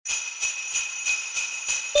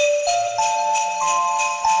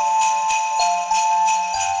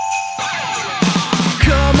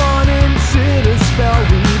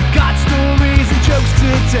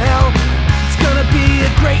to tell. It's gonna be a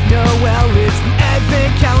great Noel. It's the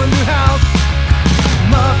Advent Calendar House.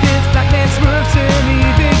 Muppets, Batman, Smurfs, and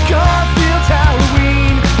even Garfield's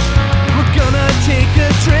Halloween. We're gonna take a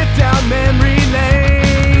trip down memory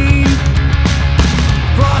lane.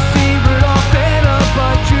 Frosty, Rudolph, and a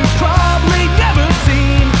bunch you've probably never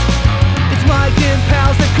seen. It's Mike and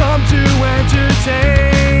pals that come to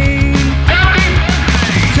entertain.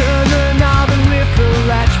 Turn the knob and lift the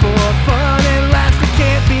latch for fun and laughs that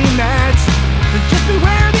can't be matched. And just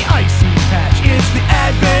beware the icy patch. It's the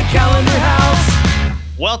Advent Calendar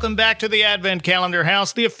House. Welcome back to the Advent Calendar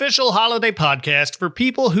House, the official holiday podcast for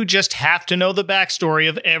people who just have to know the backstory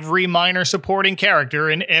of every minor supporting character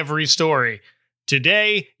in every story.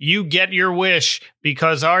 Today, you get your wish,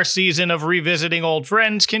 because our season of revisiting old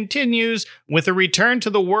friends continues with a return to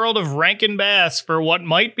the world of Rankin Bass for what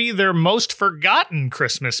might be their most forgotten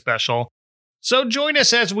Christmas special. So join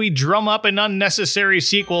us as we drum up an unnecessary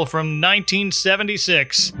sequel from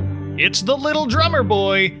 1976. It's The Little Drummer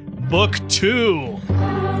Boy, Book 2.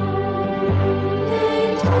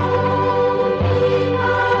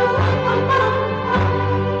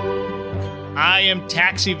 I am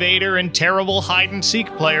Taxi Vader and terrible hide-and-seek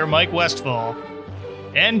player Mike Westfall.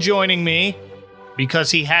 And joining me,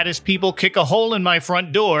 because he had his people kick a hole in my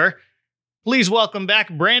front door, please welcome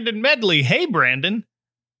back Brandon Medley. Hey, Brandon.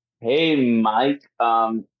 Hey, Mike.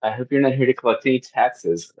 I hope you're not here to collect any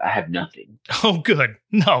taxes. I have nothing. Oh, good.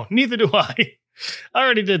 No, neither do I. I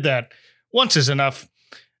already did that. Once is enough.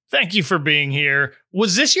 Thank you for being here.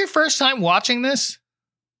 Was this your first time watching this?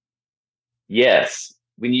 Yes.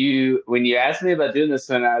 When you asked me about doing this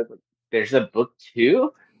one, I was like, there's a book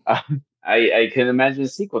 2? I can imagine a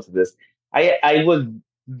sequel to this. I was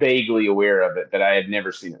vaguely aware of it, but I had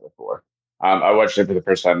never seen it before. I watched it for the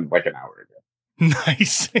first time like an hour ago.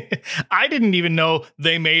 Nice. I didn't even know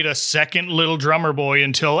they made a second Little Drummer Boy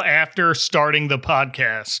until after starting the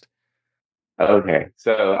podcast. Okay,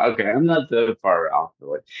 I'm not so far off the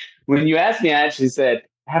way. When you asked me, I actually said,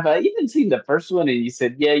 have I even seen the first one? And you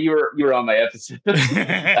said, yeah, you were on my episode.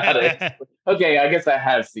 About it. Okay, I guess I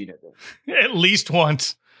have seen it then. At least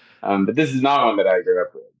once. But this is not one that I grew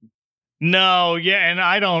up with. No, yeah, and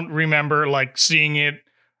I don't remember like seeing it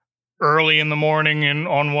early in the morning and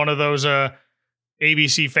on one of those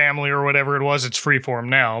ABC Family or whatever it was. It's Freeform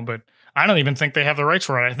now, but I don't even think they have the rights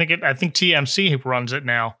for it. I think TMC runs it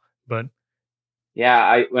now, but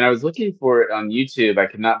yeah, when I was looking for it on YouTube, I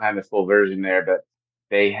could not find the full version there, but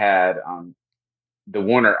they had the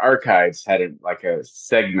Warner Archives had a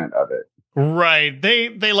segment of it. Right.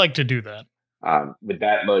 They like to do that. With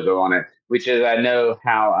that logo on it, which is, I know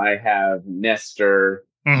how I have Nestor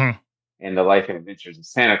and The Life and Adventures of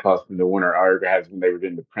Santa Claus from the Warner Archives when they were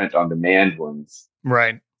doing the print on demand ones.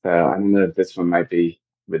 Right. So I don't know if this one might be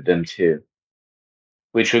with them too,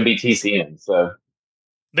 which would be TCM. So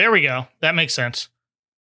there we go. That makes sense.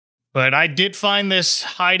 But I did find this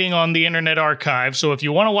hiding on the Internet Archive, so if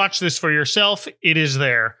you want to watch this for yourself, it is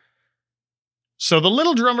there. So The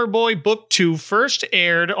Little Drummer Boy Book 2 first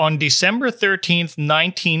aired on December 13th,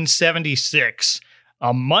 1976,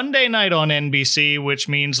 a Monday night on NBC, which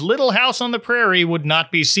means Little House on the Prairie would not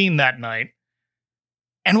be seen that night.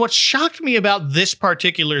 And what shocked me about this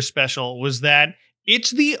particular special was that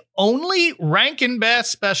it's the only Rankin Bass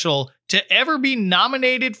special to ever be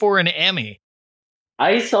nominated for an Emmy.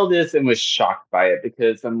 I saw this and was shocked by it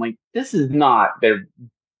because I'm like, this is not the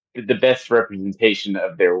best representation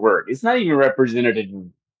of their work. It's not even representative of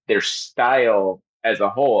their style as a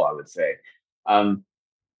whole, I would say.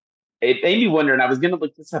 It made me wonder, and I was going to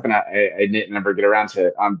look this up, and I didn't ever get around to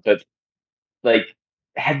it. But like,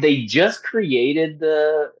 had they just created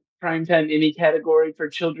the Primetime Emmy category for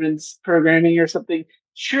children's programming or something?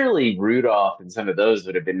 Surely Rudolph and some of those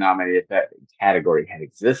would have been nominated if that category had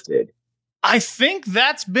existed. I think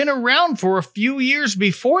that's been around for a few years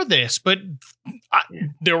before this, but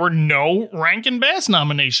there were no Rankin Bass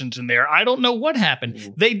nominations in there. I don't know what happened.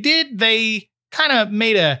 Mm-hmm. They kind of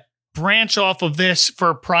made a branch off of this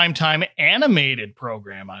for Primetime animated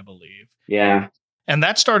program, I believe. Yeah. And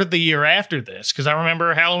that started the year after this, because I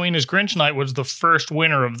remember Halloween is Grinch Night was the first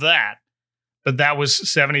winner of that, but that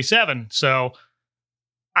was 77. So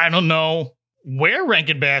I don't know where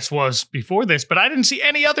Rankin Bass was before this, but I didn't see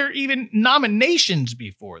any other even nominations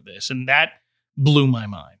before this, and that blew my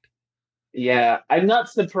mind. Yeah, I'm not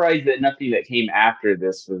surprised that nothing that came after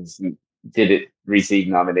this did receive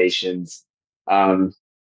nominations.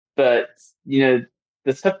 But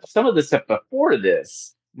some of the stuff before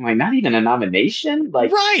this, I'm like, not even a nomination,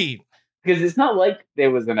 like, right? Because it's not like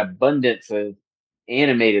there was an abundance of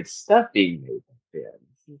animated stuff being made.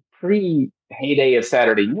 Pre heyday of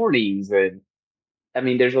Saturday mornings and I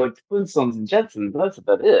mean, there's like Flintstones and Jetsons. That's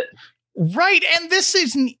about it. Right, and this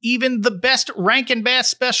isn't even the best Rankin Bass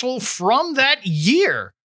special from that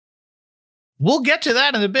year. We'll get to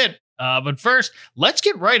that in a bit, but first, let's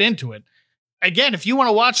get right into it. Again, if you want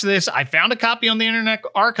to watch this, I found a copy on the Internet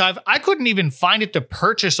Archive. I couldn't even find it to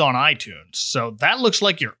purchase on iTunes, so that looks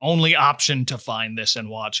like your only option to find this and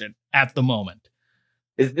watch it at the moment.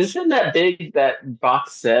 Is this in that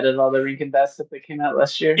box set of all the Rankin Bass stuff that came out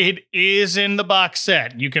last year? It is in the box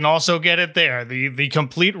set. You can also get it there. The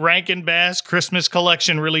complete Rankin Bass Christmas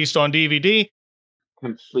collection released on DVD.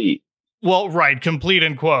 Complete. Well, right, complete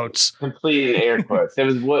in quotes. Complete in air quotes. It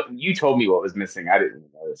was what you told me what was missing. I didn't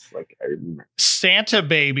notice. Like, I remember. Santa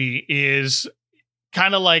Baby is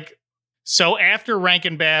kind of like, so after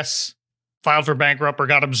Rankin Bass filed for bankrupt or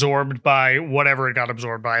got absorbed by whatever it got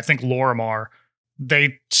absorbed by, I think Lorimar,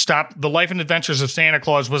 they stopped. The Life and Adventures of Santa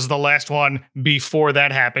Claus was the last one before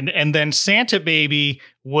that happened. And then Santa Baby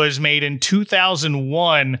was made in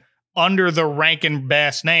 2001 under the Rankin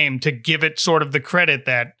Bass name to give it sort of the credit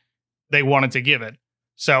that they wanted to give it.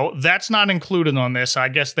 So that's not included on this. I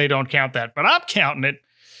guess they don't count that, but I'm counting it.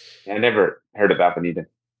 I never heard about them either.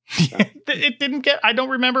 So. It didn't get, I don't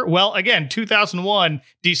remember. Well, again, 2001,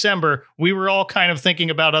 December, we were all kind of thinking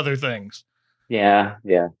about other things. Yeah.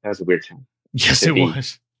 That was a weird time. Yes, it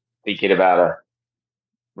was. Thinking about a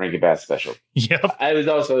Rankin Bass special. Yep. I was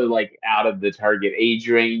also like out of the target age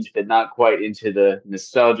range, but not quite into the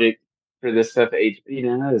nostalgic for this stuff age.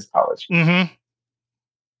 I was college. Mm-hmm.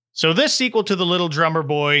 So this sequel to The Little Drummer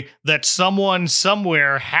Boy that someone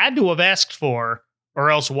somewhere had to have asked for,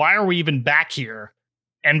 or else why are we even back here?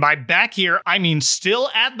 And by back here, I mean still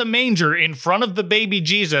at the manger in front of the baby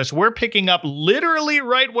Jesus. We're picking up literally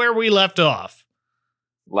right where we left off.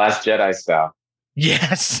 Last Jedi style.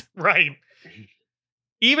 Yes, right.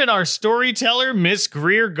 Even our storyteller, Miss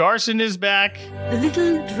Greer Garson, is back. The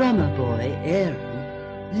little drummer boy,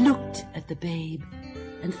 Aaron, looked at the babe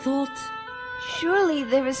and thought, surely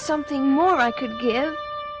there is something more I could give,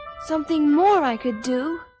 something more I could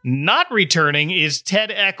do. Not returning is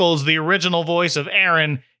Ted Eccles, the original voice of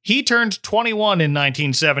Aaron. He turned 21 in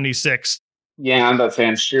 1976. Yeah, I'm not saying,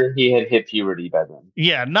 I'm sure he had hit puberty by then.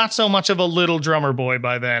 Yeah, not so much of a little drummer boy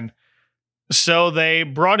by then. So they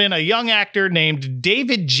brought in a young actor named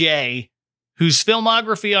David J., whose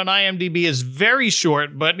filmography on IMDb is very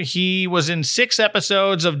short, but he was in 6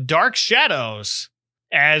 episodes of Dark Shadows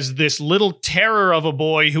as this little terror of a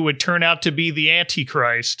boy who would turn out to be the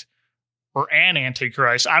Antichrist, or an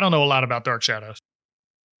Antichrist. I don't know a lot about Dark Shadows.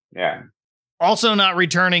 Yeah. Also not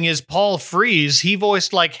returning is Paul Frees. He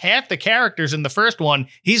voiced like half the characters in the first one.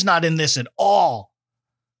 He's not in this at all,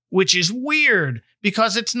 which is weird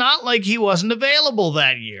because it's not like he wasn't available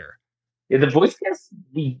that year. Yeah, the voice cast,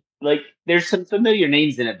 there's some familiar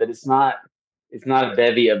names in it, but it's not a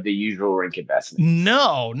bevy of the usual Rankin Bass names.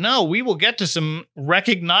 No, we will get to some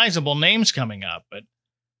recognizable names coming up, but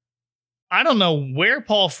I don't know where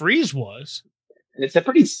Paul Frees was. And it's a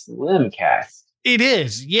pretty slim cast. It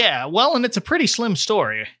is, yeah. Well, and it's a pretty slim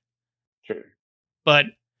story. True. But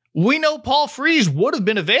we know Paul Frees would have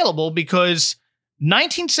been available because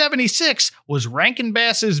 1976 was Rankin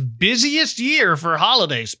Bass's busiest year for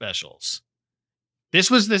holiday specials. This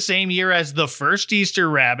was the same year as The First Easter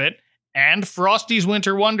Rabbit and Frosty's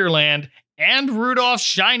Winter Wonderland and Rudolph's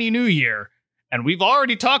Shiny New Year. And we've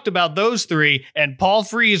already talked about those 3, and Paul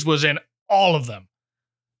Frees was in all of them.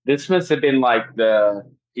 This must have been like the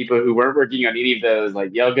people who weren't working on any of those,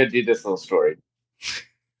 like, y'all go do this little story.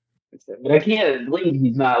 But I can't believe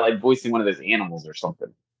he's not like voicing one of those animals or something.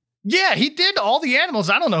 Yeah, he did all the animals.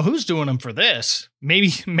 I don't know who's doing them for this. Maybe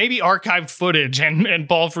archived footage and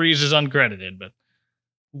Paul Frees is uncredited, but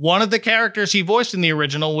one of the characters he voiced in the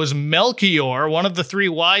original was Melchior, one of the 3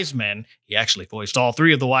 wise men. He actually voiced all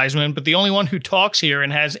 3 of the wise men, but the only one who talks here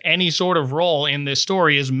and has any sort of role in this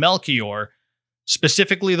story is Melchior,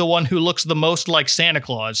 specifically the one who looks the most like Santa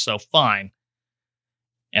Claus, so fine.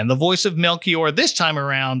 And the voice of Melchior this time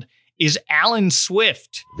around is Alan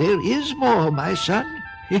Swift. There is more, my son.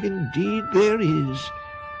 Indeed there is.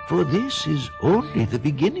 For this is only the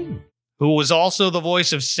beginning. Who was also the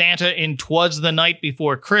voice of Santa in 'Twas the Night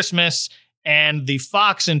Before Christmas and the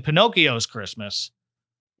fox in Pinocchio's Christmas.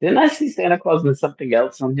 Didn't I see Santa Claus in something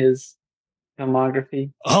else on his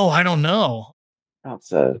filmography? Oh, I don't know.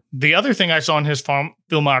 So. The other thing I saw in his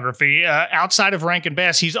filmography, outside of Rankin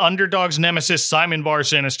Bass, he's Underdog's nemesis, Simon Bar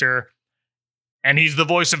Sinister, and he's the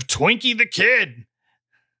voice of Twinkie the Kid.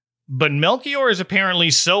 But Melchior is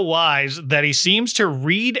apparently so wise that he seems to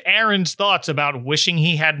read Aaron's thoughts about wishing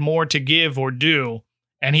he had more to give or do,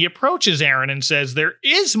 and he approaches Aaron and says, "There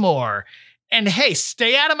is more, and hey,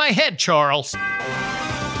 stay out of my head, Charles."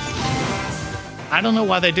 I don't know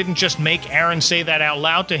why they didn't just make Aaron say that out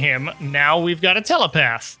loud to him. Now we've got a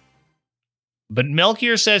telepath. But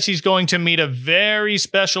Melchior says he's going to meet a very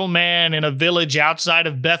special man in a village outside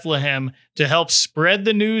of Bethlehem to help spread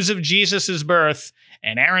the news of Jesus' birth,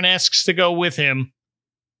 and Aaron asks to go with him.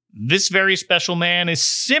 This very special man is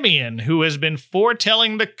Simeon, who has been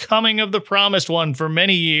foretelling the coming of the Promised One for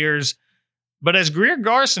many years. But as Greer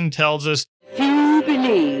Garson tells us, Few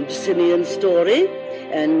believed Simeon's story,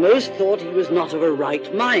 and most thought he was not of a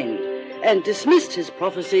right mind, and dismissed his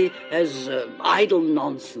prophecy as idle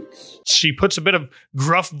nonsense. she puts a bit of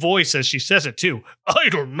gruff voice as she says it too.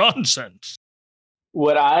 Idle nonsense.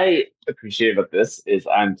 What I appreciate about this is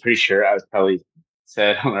I'm pretty sure I was probably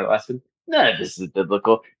said on our last one, none of this is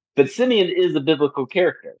biblical. But Simeon is a biblical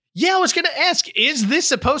character. Yeah, I was going to ask, is this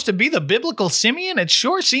supposed to be the biblical Simeon? It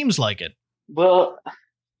sure seems like it. Well,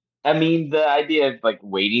 I mean, the idea of like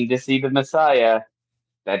waiting to see the Messiah,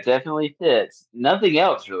 that definitely fits. Nothing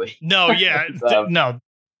else really. No, yeah, no.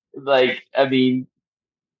 Like, I mean,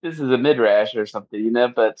 this is a midrash or something, you know,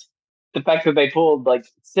 but the fact that they pulled like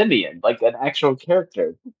Simeon, like an actual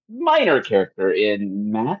character, minor character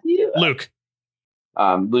in Matthew? Luke.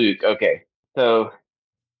 Luke, okay. So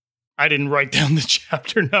I didn't write down the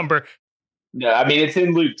chapter number. no, I mean, it's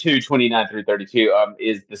in Luke 2:29 through 32,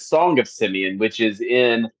 is the Song of Simeon, which is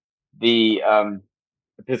in the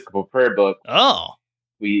Episcopal Prayer Book. Oh.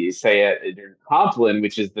 We say it during Compline,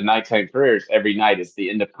 which is the nighttime prayers every night. It's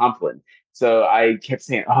the end of Compline. So I kept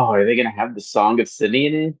saying, oh, are they going to have the Song of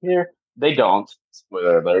Simeon in here? They don't.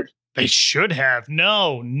 Spoiler alert. They should have.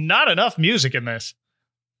 No, not enough music in this.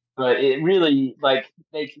 But it really, like,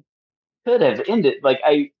 they could have ended. Like,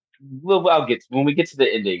 I'll get when we get to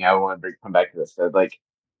the ending. I want to come back to this. So, like,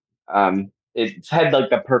 it's had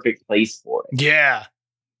like the perfect place for it. Yeah,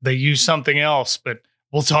 they use something else, but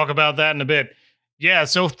we'll talk about that in a bit. Yeah,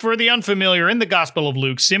 so for the unfamiliar, in the Gospel of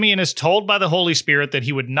Luke, Simeon is told by the Holy Spirit that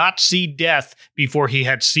he would not see death before he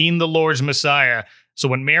had seen the Lord's Messiah. So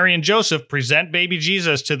when Mary and Joseph present baby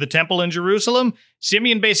Jesus to the temple in Jerusalem,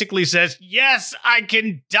 Simeon basically says, yes, I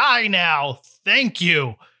can die now. Thank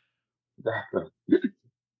you.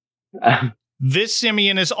 This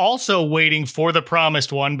Simeon is also waiting for the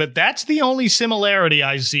Promised One, but that's the only similarity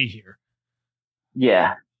I see here.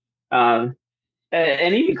 Yeah.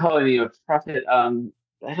 And even calling him a prophet,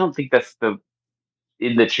 I don't think that's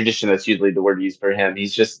in the tradition, that's usually the word used for him.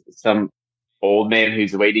 He's just some old man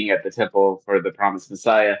who's waiting at the temple for the promised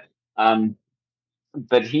Messiah.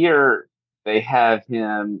 But here they have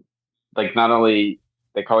him, like, not only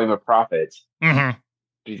they call him a prophet, Mm-hmm.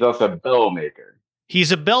 but he's also a bell maker.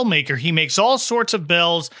 He's a bell maker. He makes all sorts of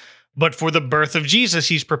bells, but for the birth of Jesus,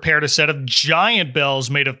 he's prepared a set of giant bells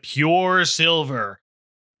made of pure silver.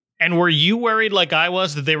 And were you worried like I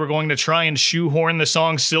was that they were going to try and shoehorn the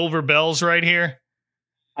song Silver Bells right here?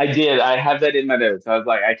 I did. I have that in my notes. I was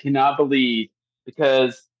like, I cannot believe,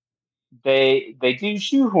 because they do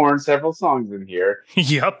shoehorn several songs in here,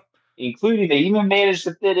 Yep. including they even managed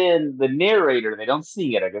to fit in the narrator. They don't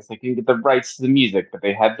sing it. I guess they couldn't get the rights to the music, but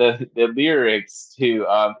they had the lyrics to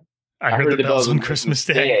I heard the bells on Christmas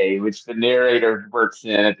Day. which the narrator works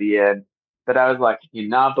in at the end. But I was like, I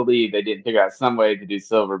cannot believe they didn't figure out some way to do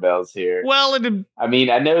Silver Bells here. Well, I mean,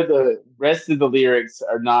 I know the rest of the lyrics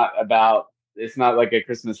are not about, it's not like a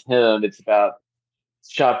Christmas hymn. It's about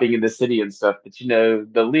shopping in the city and stuff. But, you know,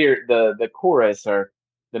 the chorus or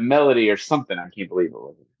the melody or something, I can't believe it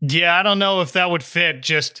wasn't. yeah, I don't know if that would fit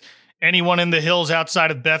just anyone in the hills outside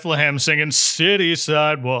of Bethlehem singing City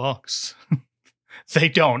Sidewalks. They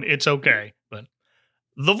don't. It's okay. But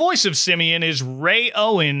the voice of Simeon is Ray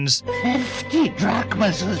Owens. 50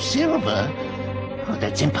 drachmas of silver? Oh,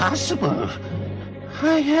 that's impossible.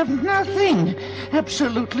 I have nothing,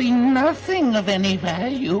 absolutely nothing of any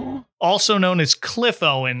value. Also known as Cliff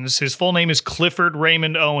Owens. His full name is Clifford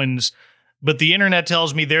Raymond Owens, but the internet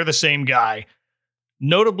tells me they're the same guy.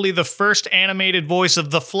 Notably the first animated voice of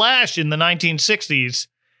The Flash in the 1960s.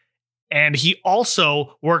 And he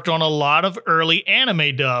also worked on a lot of early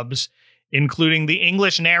anime dubs, including the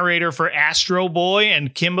English narrator for Astro Boy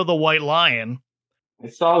and Kimba the White Lion. I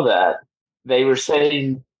saw that. They were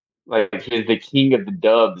saying, like, he's the king of the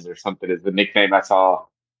dubs or something is the nickname I saw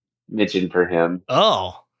mentioned for him.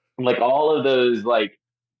 Oh. Like, all of those, like,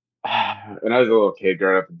 when I was a little kid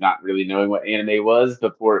growing up, not really knowing what anime was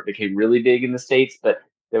before it became really big in the States, but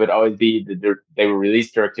they would always be, they were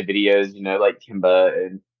released direct to videos, you know, like Kimba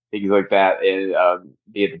and things like that, and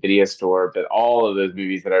be at the video store. But all of those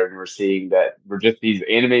movies that I remember seeing that were just these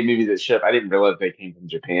anime movies that ship, I didn't realize they came from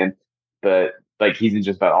Japan. But like, he's in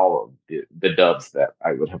just about all of the dubs that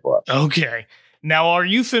I would have watched. Okay. Now, are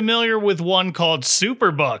you familiar with one called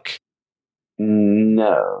Superbook?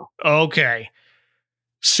 No. Okay.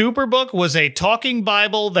 Superbook was a talking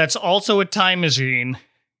Bible that's also a time machine.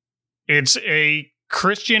 It's a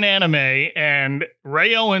Christian anime, and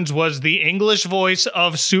Ray Owens was the English voice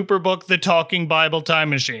of Superbook, the talking Bible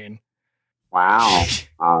time machine. Wow.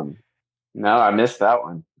 No, I missed that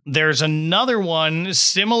one. There's another one,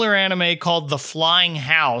 similar anime called The Flying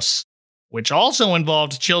House, which also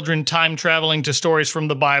involved children time traveling to stories from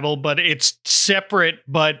the Bible, but it's separate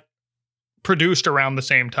but produced around the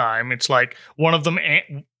same time. It's like one of them.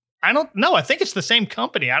 I don't know. I think it's the same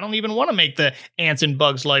company. I don't even want to make the Ants and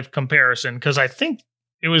Bugs Life comparison because I think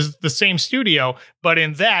it was the same studio. But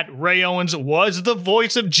in that, Ray Owens was the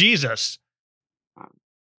voice of Jesus.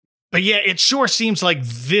 But yeah, it sure seems like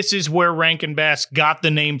this is where Rankin Bass got the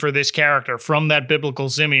name for this character, from that biblical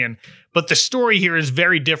simian. But the story here is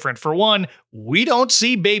very different. For one, we don't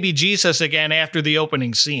see baby Jesus again after the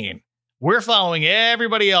opening scene. We're following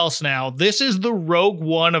everybody else now. This is the Rogue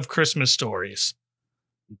One of Christmas stories.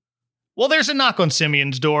 Well, there's a knock on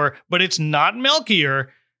Simeon's door, but it's not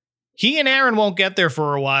Melchior. He and Aaron won't get there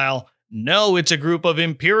for a while. No, it's a group of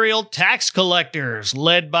imperial tax collectors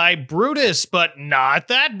led by Brutus, but not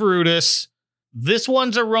that Brutus. This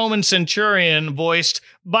one's a Roman centurion voiced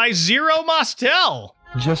by Zero Mostel.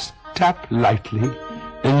 Just tap lightly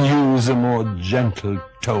and use a more gentle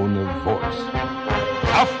tone of voice.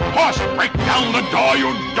 Of course, break down the door,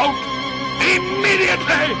 you dolt!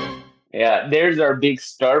 Immediately! Yeah, there's our big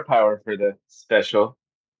star power for the special.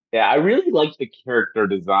 Yeah, I really like the character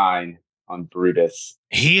design on Brutus.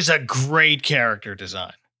 He's a great character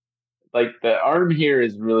design. Like, the arm here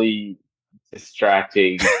is really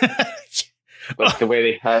distracting. Like, the way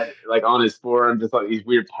they had, like, on his forearm, just like these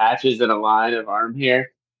weird patches in a line of arm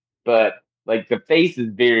here. But, like, the face is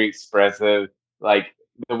very expressive. Like,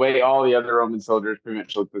 the way all the other Roman soldiers pretty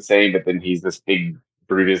much look the same, but then he's this big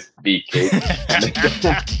Brutus beefcake.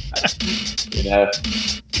 You know?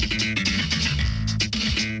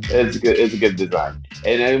 It's good. It's a good design.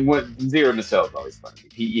 And what Zero Mostel is always fun.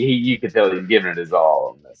 You could tell he's giving it his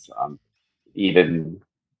all on this, even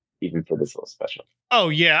for this little special. Oh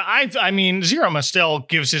yeah, I mean Zero Mostel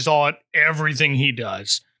gives his all at everything he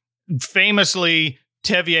does. Famously,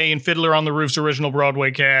 Tevier in Fiddler on the Roof's original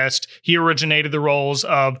Broadway cast, he originated the roles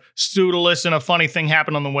of Pseudolus in A Funny Thing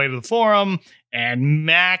Happened on the Way to the Forum, and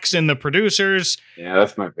Max in The Producers. Yeah,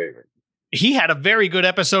 that's my favorite. He had a very good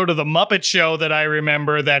episode of The Muppet Show that I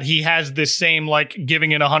remember that he has this same, like,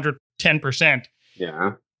 giving it 110%.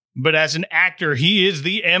 Yeah. But as an actor, he is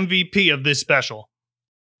the MVP of this special.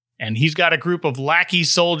 And he's got a group of lackey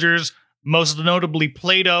soldiers, most notably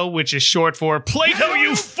Plato, which is short for Plato,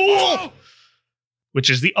 you fool! Which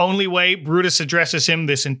is the only way Brutus addresses him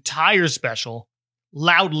this entire special.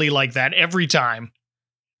 Loudly like that every time.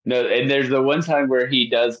 No, and there's the one time where he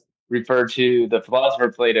does refer to the philosopher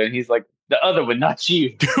Plato, and he's like, the other one, not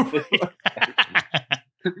you.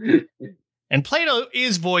 And Plato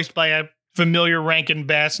is voiced by a familiar Rankin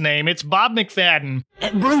Bass name. It's Bob McFadden.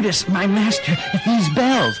 Brutus, my master, these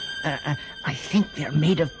bells. I think they're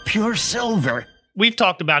made of pure silver. We've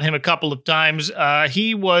talked about him a couple of times.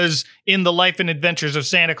 He was in The Life and Adventures of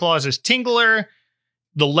Santa Claus as Tingler,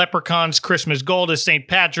 The Leprechaun's Christmas Gold as St.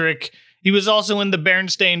 Patrick. He was also in the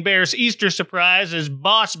Berenstain Bears Easter Surprise as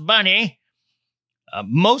Boss Bunny.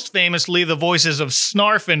 Most famously, the voices of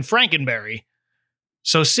Snarf and Frankenberry.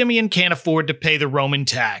 So Simeon can't afford to pay the Roman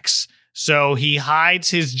tax. So he hides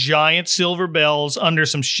his giant silver bells under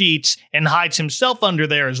some sheets and hides himself under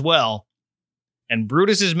there as well. And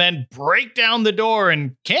Brutus's men break down the door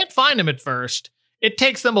and can't find him at first. It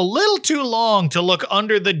takes them a little too long to look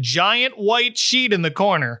under the giant white sheet in the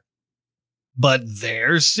corner. But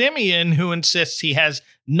there's Simeon, who insists he has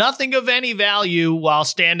nothing of any value while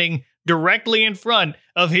standing directly in front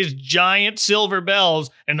of his giant silver bells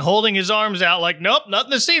and holding his arms out like, nope, nothing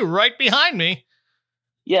to see right behind me.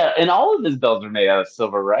 Yeah, and all of his bells are made out of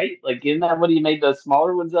silver, right? Like, isn't that what he made the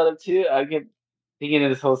smaller ones out of too? I kept thinking of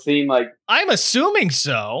this whole scene, like, I'm assuming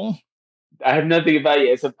so. I have nothing about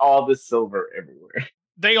you except all this silver everywhere.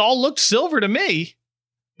 They all looked silver to me.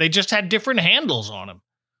 They just had different handles on them.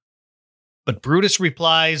 But Brutus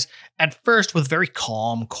replies, at first with very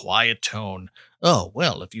calm, quiet tone. Oh,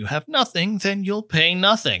 well, if you have nothing, then you'll pay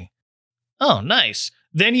nothing. Oh, nice.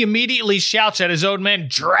 Then he immediately shouts at his own men,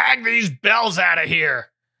 drag these bells out of here.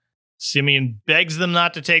 Simeon begs them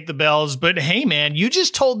not to take the bells, but hey, man, you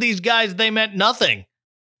just told these guys they meant nothing.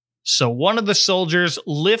 So one of the soldiers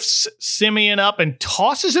lifts Simeon up and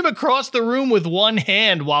tosses him across the room with one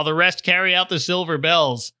hand while the rest carry out the silver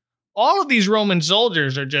bells. All of these Roman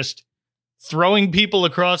soldiers are just throwing people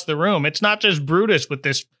across the room. It's not just Brutus with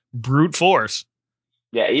this brute force.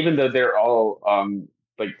 Yeah, even though they're all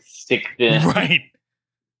like stick thin. Right.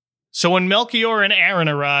 So when Melchior and Aaron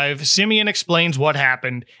arrive, Simeon explains what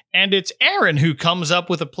happened, and it's Aaron who comes up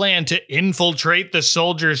with a plan to infiltrate the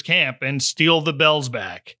soldiers' camp and steal the bells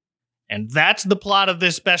back. And that's the plot of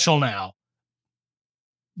this special now.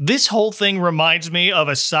 This whole thing reminds me of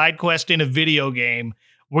a side quest in a video game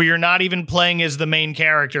where you're not even playing as the main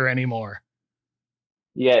character anymore.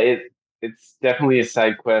 Yeah, it's definitely a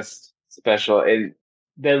side quest special, and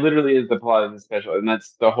that literally is the plot of the special, and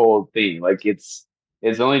that's the whole thing. Like it's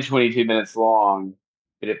only 22 minutes long,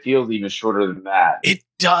 but it feels even shorter than that. It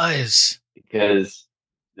does. Because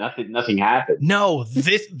nothing happens. No,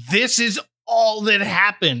 this is all that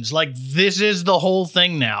happens. Like, this is the whole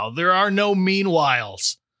thing now. There are no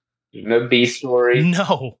meanwhiles. No B story.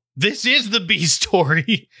 No, this is the B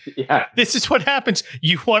story. Yeah. This is what happens.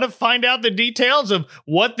 You want to find out the details of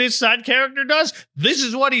what this side character does? This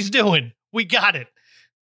is what he's doing. We got it.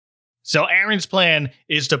 So Aaron's plan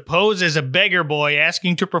is to pose as a beggar boy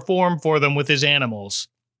asking to perform for them with his animals.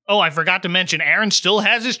 Oh, I forgot to mention, Aaron still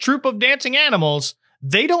has his troupe of dancing animals.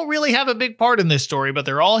 They don't really have a big part in this story, but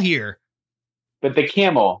they're all here. But the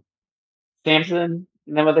camel, Samson,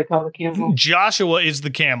 isn't that what they call the camel? Joshua is the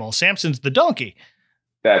camel. Samson's the donkey.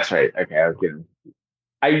 That's right. Okay, I was kidding.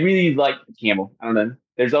 I really like the camel. I don't know.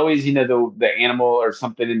 There's always, the animal or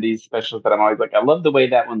something in these specials that I'm always like, I love the way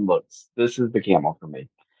that one looks. This is the camel for me.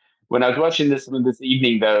 When I was watching this one this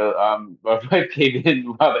evening, though, my wife came in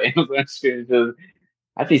while the animals were on screen and says,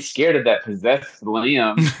 I'd be scared of that possessed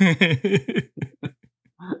lamb.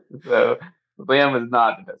 So, the lamb was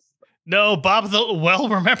not the best. No,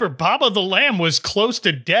 remember, Baba the Lamb was close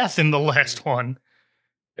to death in the last one.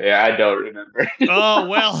 Yeah, I don't remember. Oh,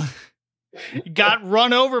 well, he got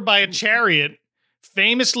run over by a chariot,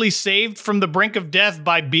 famously saved from the brink of death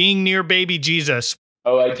by being near baby Jesus.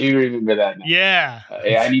 Oh, I do remember that now. Yeah.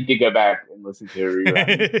 I need to go back and listen to a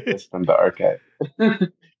rerun this from the archive.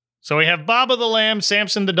 So we have Baba the Lamb,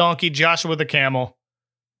 Samson the donkey, Joshua the camel.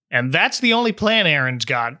 And that's the only plan Aaron's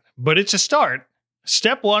got, but it's a start.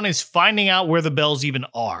 Step one is finding out where the bells even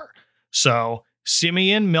are. So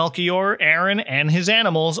Simeon, Melchior, Aaron, and his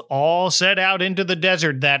animals all set out into the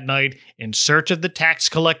desert that night in search of the tax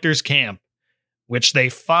collector's camp, which they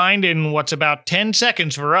find in what's about 10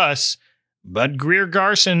 seconds for us. But Greer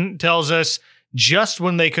Garson tells us just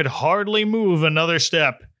when they could hardly move another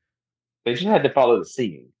step. They just had to follow the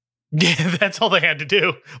singing. Yeah, that's all they had to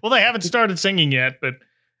do. Well, they haven't started singing yet, but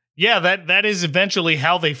yeah, that is eventually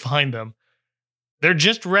how they find them. They're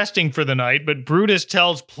just resting for the night, but Brutus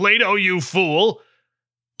tells Plato, you fool,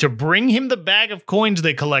 to bring him the bag of coins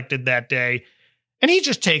they collected that day, and he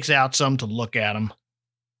just takes out some to look at them.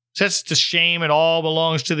 Says it's a shame it all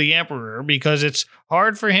belongs to the emperor because it's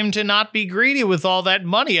hard for him to not be greedy with all that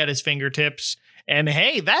money at his fingertips. And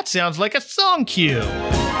hey, that sounds like a song cue.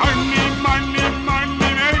 Money, money, money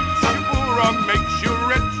makes you poor or makes you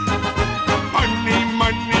rich. Money,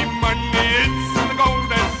 money, money, it's the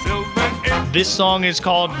gold and silver. This song is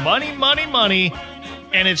called Money, Money, Money,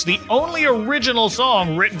 and it's the only original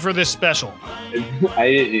song written for this special.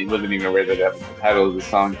 I wasn't even aware that was the title of the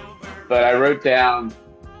song, but I wrote down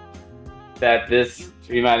that this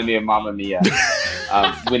reminded me of Mamma Mia.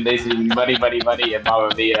 When they sing money, money, money and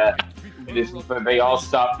Mamma Mia, they all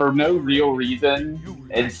stop for no real reason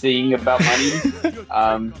and sing about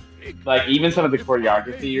money. Like even some of the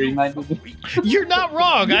choreography reminded me. You're not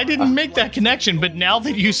wrong. I didn't make that connection, but now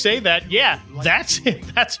that you say that, yeah, that's it.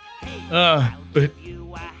 But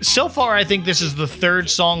so far, I think this is the third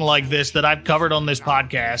song like this that I've covered on this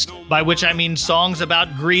podcast, by which I mean songs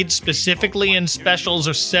about greed specifically in specials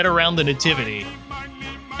or set around the nativity.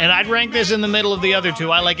 And I'd rank this in the middle of the other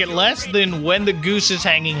two. I like it less than When the Goose is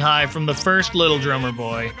Hanging High from the first Little Drummer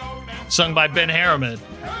Boy, sung by Ben Harriman.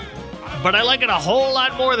 But I like it a whole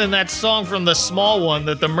lot more than that song from the small one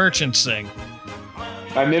that the Merchants sing.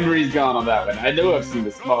 My memory's gone on that one. I know I've seen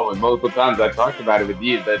the small one multiple times. I talked about it with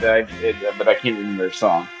you, but I can't remember the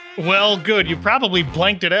song. Well, good. You probably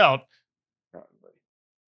blanked it out. Probably.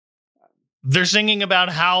 They're singing about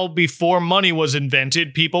how before money was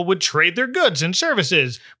invented, people would trade their goods and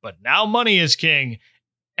services, but now money is king.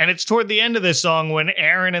 And it's toward the end of this song when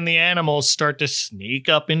Aaron and the animals start to sneak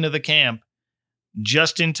up into the camp.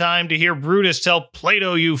 Just in time to hear Brutus tell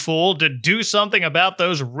Plato, you fool, to do something about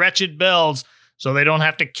those wretched bells so they don't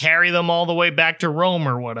have to carry them all the way back to Rome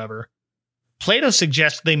or whatever. Plato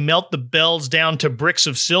suggests they melt the bells down to bricks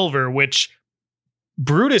of silver, which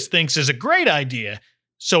Brutus thinks is a great idea.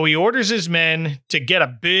 So he orders his men to get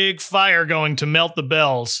a big fire going to melt the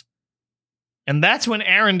bells. And that's when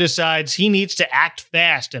Aaron decides he needs to act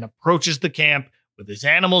fast and approaches the camp with his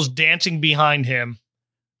animals dancing behind him.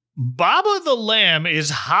 Baba the lamb is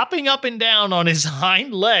hopping up and down on his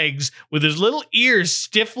hind legs with his little ears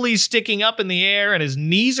stiffly sticking up in the air and his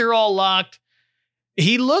knees are all locked.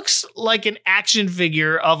 He looks like an action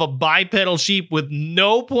figure of a bipedal sheep with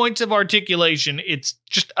no points of articulation. It's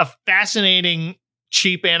just a fascinating,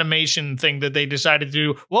 cheap animation thing that they decided to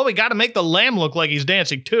do. Well, we got to make the lamb look like he's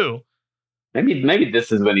dancing too. Maybe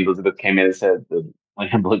this is when Elizabeth came in and said the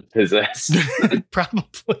lamb looked possessed.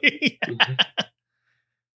 Probably.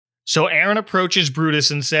 So Aaron approaches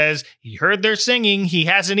Brutus and says he heard their singing, he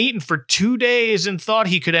hasn't eaten for 2 days and thought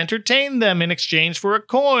he could entertain them in exchange for a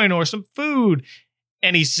coin or some food.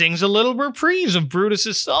 And he sings a little reprise of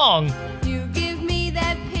Brutus's song. You give me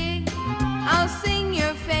that pig, I'll sing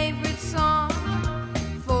your favorite song.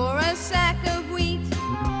 For a sack of wheat,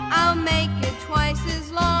 I'll make it twice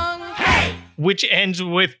as long. Hey! Which ends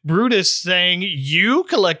with Brutus saying, you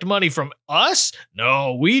collect money from us?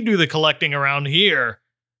 No, we do the collecting around here.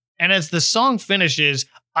 And as the song finishes,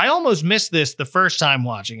 I almost missed this the first time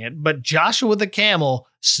watching it, but Joshua the camel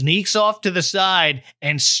sneaks off to the side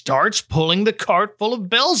and starts pulling the cart full of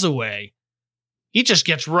bells away. He just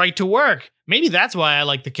gets right to work. Maybe that's why I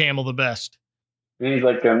like the camel the best. And he's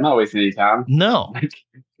like, I'm not wasting any time. No.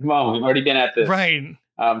 Come on, we've already been at this. Right.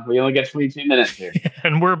 We only get 22 minutes here.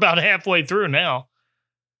 And we're about halfway through now.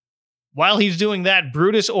 While he's doing that,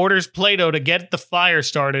 Brutus orders Plato to get the fire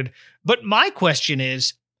started. But my question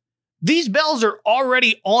is, these bells are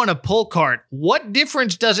already on a pull cart. What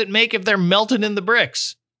difference does it make if they're melted in the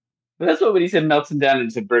bricks? But that's what when he said melting down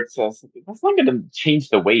into bricks, that's not going to change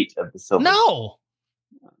the weight of the silver. No.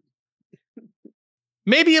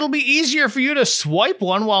 Maybe it'll be easier for you to swipe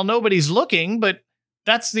one while nobody's looking, but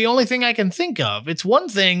that's the only thing I can think of. It's one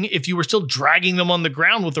thing if you were still dragging them on the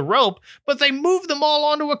ground with a rope, but they moved them all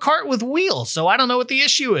onto a cart with wheels, so I don't know what the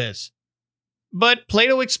issue is. But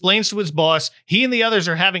Plato explains to his boss he and the others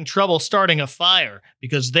are having trouble starting a fire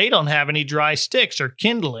because they don't have any dry sticks or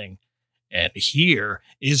kindling. And here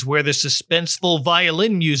is where the suspenseful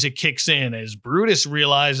violin music kicks in as Brutus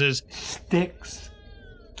realizes, Sticks?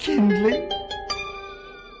 Kindling?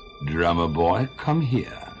 Drummer boy, come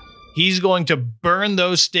here. He's going to burn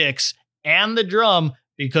those sticks and the drum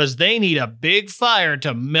because they need a big fire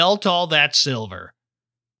to melt all that silver.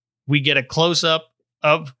 We get a close-up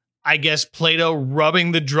of, I guess, Plato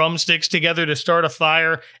rubbing the drumsticks together to start a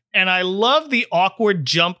fire. And I love the awkward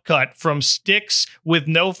jump cut from sticks with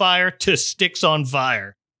no fire to sticks on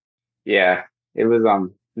fire. Yeah, it was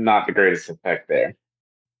not the greatest effect there.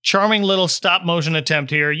 Charming little stop motion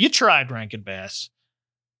attempt here. You tried, Rankin Bass.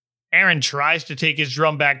 Aaron tries to take his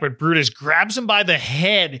drum back, but Brutus grabs him by the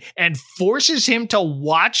head and forces him to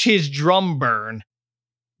watch his drum burn.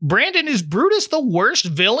 Brandon, is Brutus the worst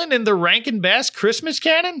villain in the Rankin Bass Christmas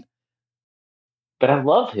canon? But I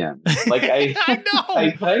love him. Like I know.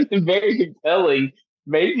 I find him very compelling,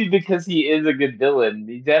 maybe because he is a good villain.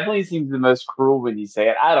 He definitely seems the most cruel when you say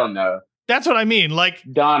it. I don't know. That's what I mean. Like,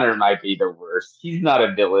 Donner might be the worst. He's not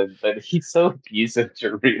a villain, but he's so abusive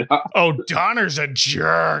to Rudolph. Oh, Donner's a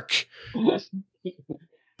jerk.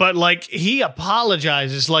 But like, he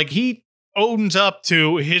apologizes. Like, he owns up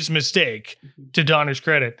to his mistake, to Donner's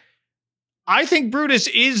credit. I think Brutus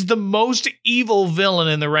is the most evil villain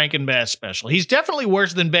in the Rankin Bass special. He's definitely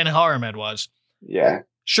worse than Ben Haramed was. Yeah.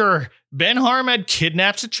 Sure, Ben Haramed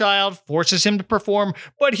kidnaps a child, forces him to perform,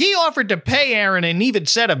 but he offered to pay Aaron and even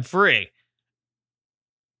set him free.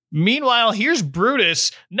 Meanwhile, here's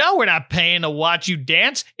Brutus. No, we're not paying to watch you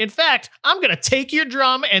dance. In fact, I'm going to take your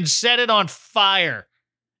drum and set it on fire.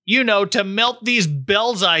 You know, to melt these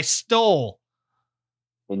bells I stole.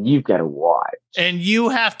 And you've got to watch. And you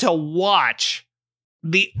have to watch.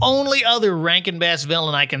 The only other Rankin Bass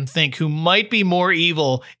villain I can think who might be more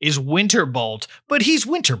evil is Winterbolt, but he's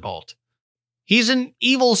Winterbolt. He's an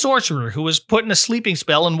evil sorcerer who was put in a sleeping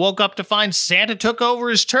spell and woke up to find Santa took over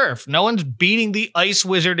his turf. No one's beating the ice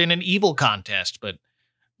wizard in an evil contest, but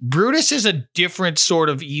Brutus is a different sort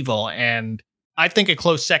of evil, and I think a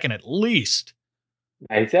close second at least.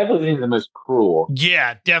 He's definitely the most cruel.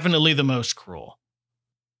 Yeah, definitely the most cruel.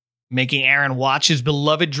 Making Aaron watch his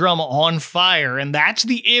beloved drum on fire, and that's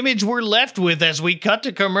the image we're left with as we cut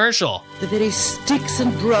to commercial. The very sticks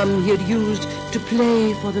and drum he had used to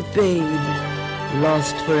play for the babe,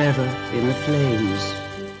 lost forever in the flames.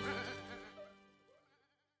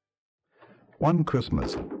 One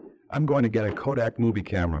Christmas, I'm going to get a Kodak movie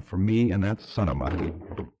camera for me and that son of mine.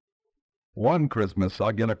 One Christmas,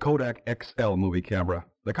 I'll get a Kodak XL movie camera,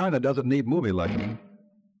 the kind that doesn't need movie lighting.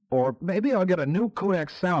 Or maybe I'll get a new Kodak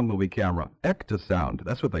Sound movie camera, Ectosound,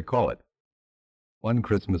 that's what they call it. One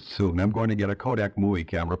Christmas soon, I'm going to get a Kodak movie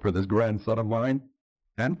camera for this grandson of mine,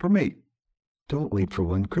 and for me. Don't wait for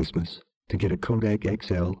one Christmas to get a Kodak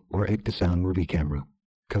XL or Ectosound movie camera,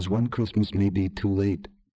 'cause one Christmas may be too late.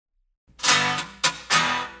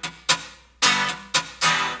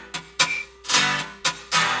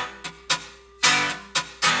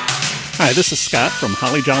 Hi, this is Scott from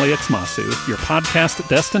Holly Jolly Xmasu, your podcast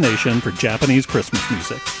destination for Japanese Christmas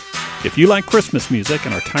music. If you like Christmas music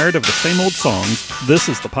and are tired of the same old songs, this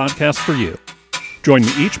is the podcast for you. Join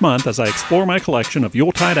me each month as I explore my collection of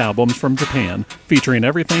Yuletide albums from Japan, featuring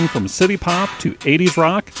everything from city pop to 80s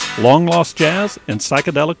rock, long-lost jazz, and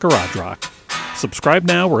psychedelic garage rock. Subscribe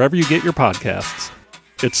now wherever you get your podcasts.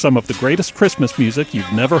 It's some of the greatest Christmas music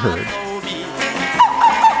you've never heard.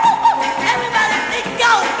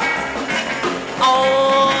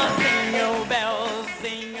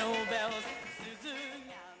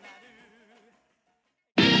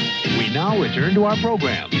 Now return to our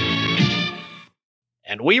program.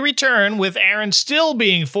 And we return with Aaron still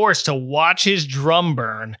being forced to watch his drum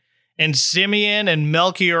burn. And Simeon and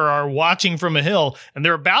Melchior are watching from a hill, and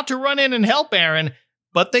they're about to run in and help Aaron,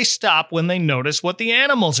 but they stop when they notice what the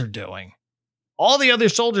animals are doing. All the other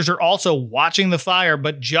soldiers are also watching the fire,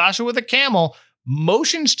 but Joshua the camel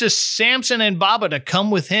motions to Samson and Baba to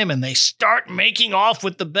come with him, and they start making off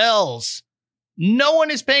with the bells. No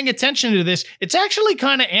one is paying attention to this. It's actually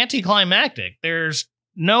kind of anticlimactic. There's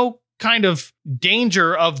no kind of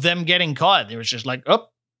danger of them getting caught. It was just like, oh,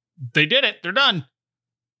 they did it. They're done.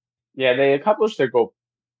 Yeah, they accomplished their goal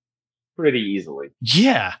pretty easily.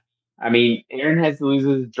 Yeah. I mean, Aaron has to lose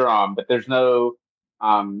his drum, but there's no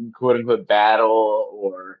quote unquote battle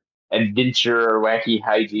or adventure or wacky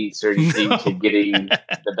hijinks or anything to getting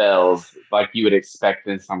the bells like you would expect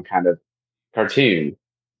in some kind of cartoon.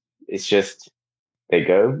 It's just they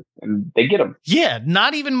go and they get them. Yeah,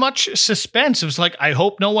 not even much suspense. It was like, I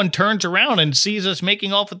hope no one turns around and sees us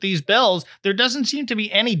making off with these bells. There doesn't seem to be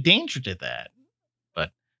any danger to that.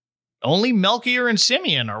 But only Melchior and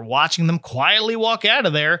Simeon are watching them quietly walk out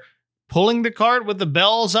of there, pulling the cart with the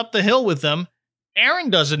bells up the hill with them. Aaron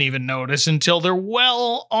doesn't even notice until they're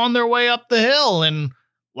well on their way up the hill. And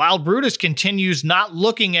while Brutus continues not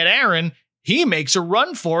looking at Aaron, he makes a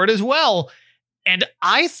run for it as well. And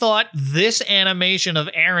I thought this animation of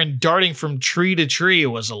Aaron darting from tree to tree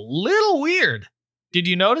was a little weird. Did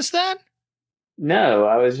you notice that? No,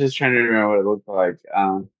 I was just trying to remember what it looked like.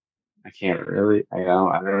 I can't really. I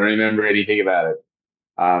don't remember anything about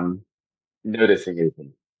it. Noticing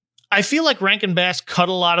anything. I feel like Rankin Bass cut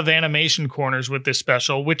a lot of animation corners with this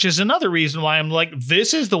special, which is another reason why I'm like,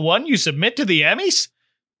 this is the one you submit to the Emmys?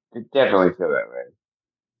 I definitely feel that way.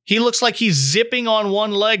 He looks like he's zipping on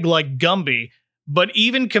one leg like Gumby. But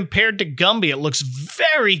even compared to Gumby, it looks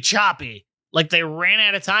very choppy. Like they ran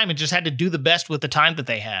out of time and just had to do the best with the time that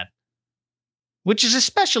they had. Which is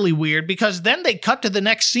especially weird because then they cut to the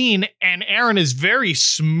next scene and Aaron is very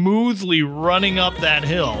smoothly running up that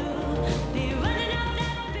hill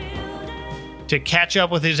to catch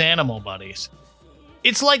up with his animal buddies.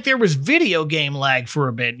 It's like there was video game lag for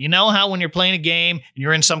a bit. You know how when you're playing a game and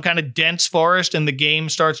you're in some kind of dense forest and the game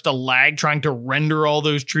starts to lag trying to render all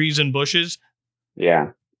those trees and bushes?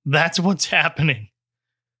 Yeah. That's what's happening.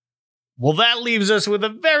 Well, that leaves us with a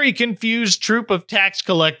very confused troop of tax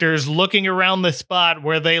collectors looking around the spot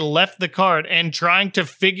where they left the cart and trying to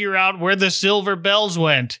figure out where the silver bells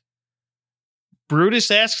went.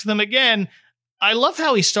 Brutus asks them again. I love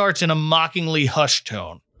how he starts in a mockingly hushed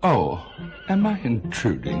tone. Oh, am I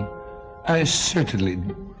intruding? I certainly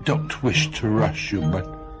don't wish to rush you,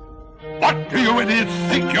 but... What do you idiots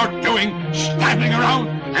think you're doing, standing around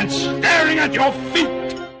and staring at your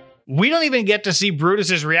feet? We don't even get to see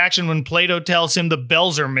Brutus's reaction when Plato tells him the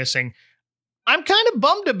bells are missing. I'm kind of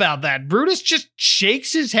bummed about that. Brutus just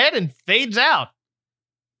shakes his head and fades out.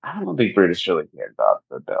 I don't think Brutus really cared about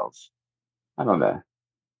the bells. I don't know.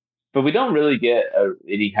 But we don't really get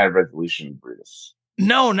any kind of resolution of Brutus.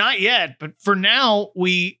 No, not yet. But for now,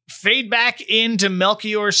 we fade back into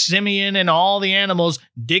Melchior, Simeon, and all the animals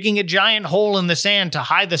digging a giant hole in the sand to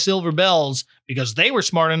hide the silver bells because they were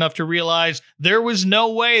smart enough to realize there was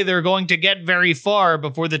no way they're going to get very far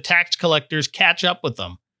before the tax collectors catch up with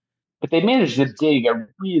them. But they managed to dig a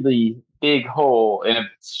really big hole in a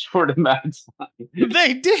short amount of time.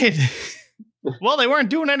 They did. Well, they weren't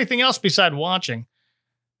doing anything else besides watching.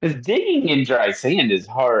 Because digging in dry sand is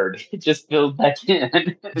hard. It just fills back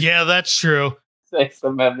in. Yeah, that's true. So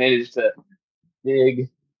somehow managed to dig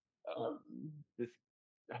this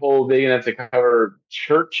hole big enough to cover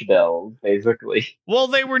church bells, basically. Well,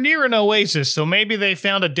 they were near an oasis, so maybe they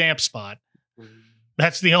found a damp spot.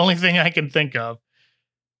 That's the only thing I can think of.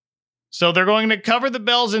 So they're going to cover the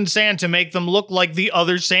bells in sand to make them look like the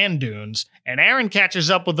other sand dunes, and Aaron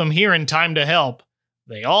catches up with them here in time to help.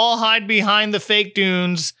 They all hide behind the fake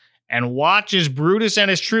dunes and watch as Brutus and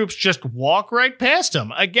his troops just walk right past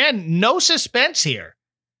them. Again, no suspense here.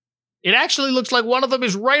 It actually looks like one of them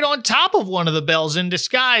is right on top of one of the bells in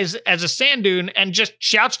disguise as a sand dune and just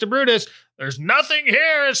shouts to Brutus, "There's nothing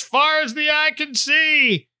here as far as the eye can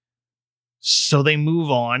see." So they move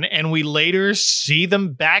on, and we later see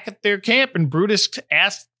them back at their camp, and Brutus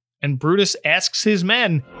asks his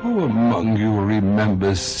men, Who among you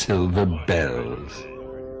remembers silver bells?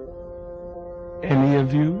 Any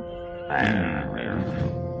of you?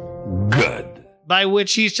 Good. by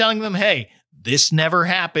which he's telling them, hey, this never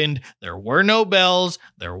happened. There were no bells.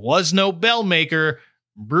 There was no bell maker.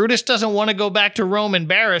 Brutus doesn't want to go back to Rome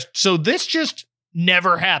embarrassed, so this just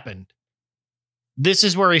never happened. This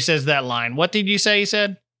is where he says that line. What did you say he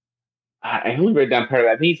said? I only wrote down part of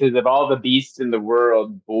that. I think he says, of all the beasts in the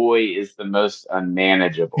world, boy is the most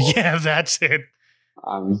unmanageable. Yeah, that's it.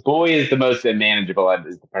 Boy is the most unmanageable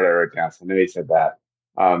is the part I wrote down. So I know he said that.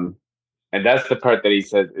 And that's the part that he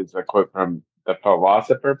says is a quote from the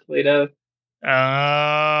philosopher Plato.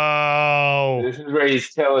 Oh. This is where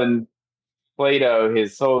he's telling Plato,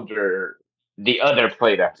 his soldier, the other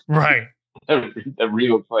Plato. Right. the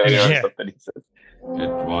real Plato or something, he says.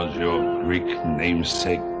 It was your Greek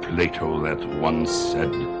namesake Plato that once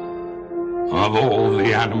said, of all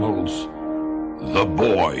the animals, the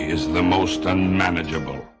boy is the most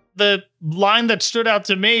unmanageable. The line that stood out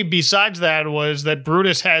to me besides that was that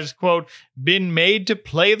Brutus has, quote, been made to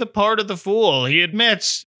play the part of the fool. He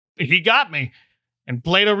admits, he got me. And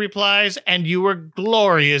Plato replies, and you were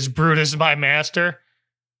glorious, Brutus, my master.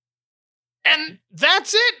 And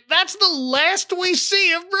that's it. That's the last we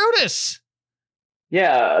see of Brutus.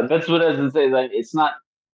 Yeah, that's what I was going to say. Like, it's not,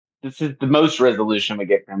 this is the most resolution we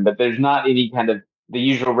get from him, but there's not any kind of the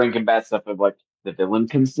usual Rankin Bass stuff of like the villain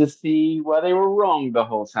comes to see why they were wrong the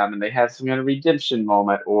whole time and they have some kind of redemption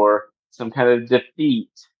moment or some kind of defeat.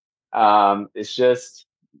 It's just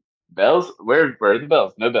bells. Where are the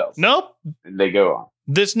bells? No bells. Nope. And they go on.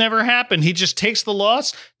 This never happened. He just takes the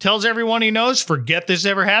loss, tells everyone he knows, forget this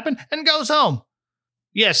ever happened, and goes home.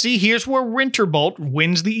 Yeah, see, here's where Winterbolt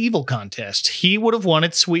wins the evil contest. He would have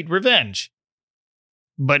wanted sweet revenge.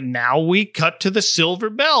 But now we cut to the silver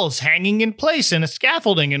bells hanging in place in a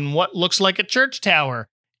scaffolding in what looks like a church tower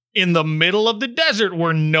in the middle of the desert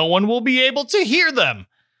where no one will be able to hear them.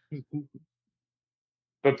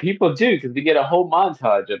 But people do, because we get a whole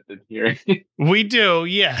montage of them hearing. We do,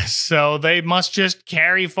 yes. So they must just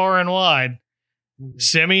carry far and wide.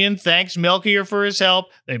 Simeon thanks Melchior for his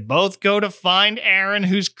help. They both go to find Aaron,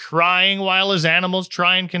 who's crying while his animals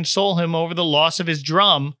try and console him over the loss of his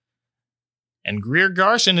drum. And Greer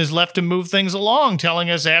Garson is left to move things along,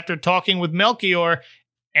 telling us after talking with Melchior,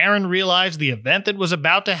 Aaron realized the event that was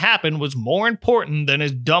about to happen was more important than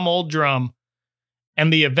his dumb old drum.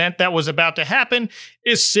 And the event that was about to happen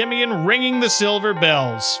is Simeon ringing the silver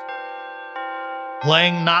bells.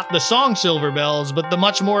 Playing not the song Silver Bells, but the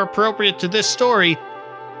much more appropriate to this story,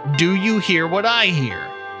 Do You Hear What I Hear?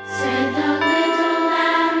 Said the little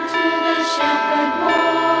lamb to the shepherd boy,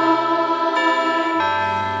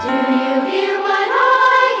 do you hear what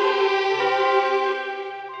I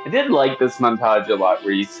hear? I did like this montage a lot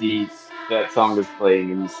where you see that song is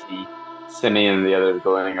playing and you see Simeon and the others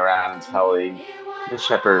going around and telling the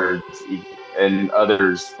shepherds and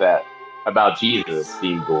others that about Jesus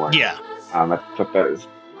being born. Yeah. I thought that was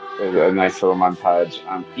a nice little montage.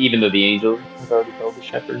 Even though the angels had already told the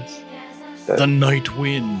shepherds. The night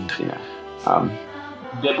wind. You know,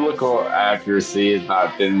 biblical accuracy has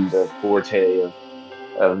not been the forte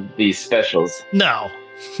of these specials. No,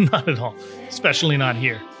 not at all. Especially not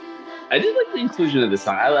here. I did like the inclusion of this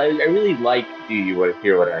song. I really like Do You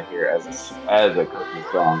Hear What I Hear as a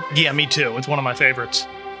Christmas song. Yeah, me too. It's one of my favorites.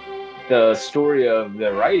 The story of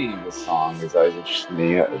the writing of the song is always interesting to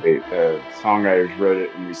me. The songwriters wrote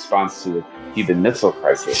it in response to the Cuban Missile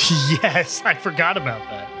Crisis. Yes, I forgot about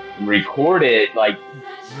that. Recorded like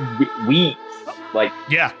weeks, like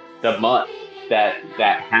the month that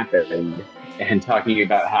happened, and talking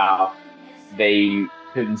about how they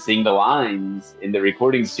couldn't sing the lines in the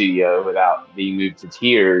recording studio without being moved to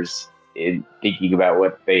tears in thinking about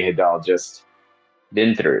what they had all just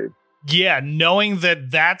been through. Yeah, knowing that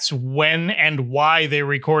that's when and why they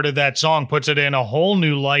recorded that song puts it in a whole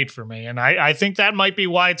new light for me. And I think that might be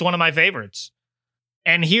why it's one of my favorites.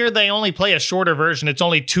 And here they only play a shorter version. It's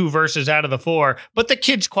only 2 verses out of the 4, but the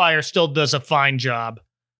kids' choir still does a fine job.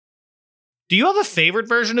 Do you have a favorite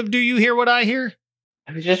version of Do You Hear What I Hear?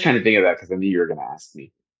 I was just trying to think of that because I knew you were going to ask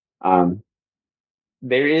me.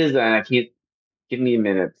 There is, and I can't. Give me a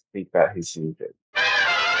minute to think about who sings it.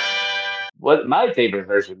 What my favorite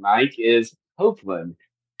version, Mike, is Copeland.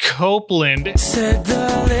 Copeland. Said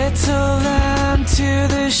the little lamb to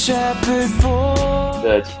the shepherd boy.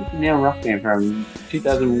 The Tooth and Nail rock band from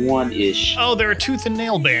 2001-ish. Oh, they're a Tooth and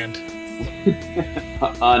Nail band.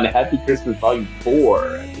 On Happy Christmas Volume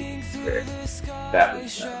 4, I think. That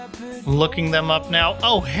was Looking them up now.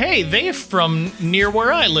 Oh, hey, they're from near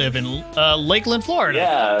where I live in Lakeland, Florida.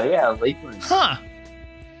 Yeah, Lakeland. Huh.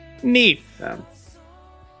 Neat.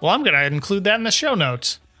 Well, I'm going to include that in the show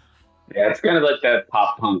notes. Yeah, it's kind of like that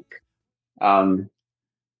pop punk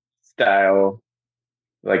style,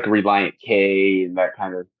 like Reliant K and that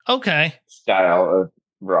kind of style of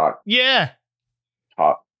rock. Yeah.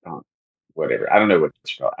 Pop punk, whatever. I don't know what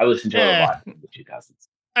it's called. I listened to it a lot in the 2000s.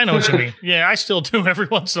 I know what you mean. Yeah, I still do every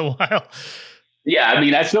once in a while. Yeah, I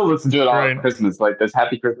mean, I still listen to it all at Christmas, like those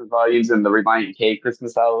Happy Christmas volumes and the Reliant K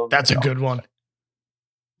Christmas album. That's a good one.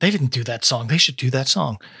 They didn't do that song. They should do that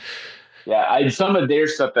song. Yeah, some of their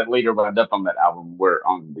stuff that later wound up on that album were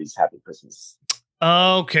on these Happy Christmas.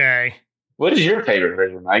 Okay. What is your favorite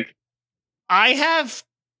version, Mike? I have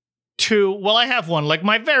two. Well, I have one. Like,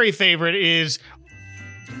 my very favorite is...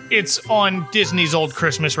 It's on Disney's old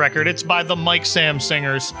Christmas record. It's by the Mike Sam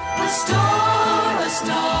Singers. A star,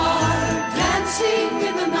 dancing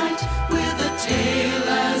in the night with a tail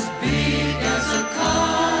as big as a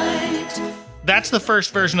kite. That's the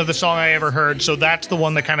first version of the song I ever heard, so that's the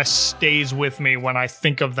one that kind of stays with me when I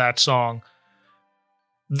think of that song.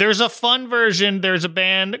 There's a fun version. There's a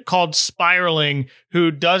band called Spiraling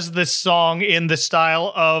who does this song in the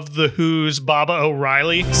style of The Who's Baba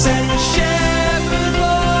O'Reilly. Send the shepherd boy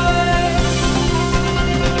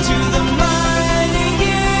to the mighty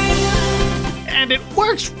king. And it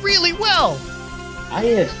works really well. I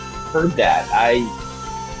have heard that.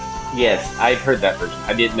 Yes, I've heard that version.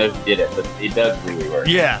 I didn't know who did it, but it does really work.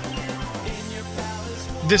 Yeah.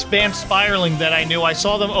 This band Spiraling that I knew, I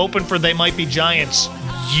saw them open for They Might Be Giants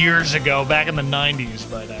years ago, back in the 90s,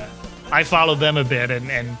 but I followed them a bit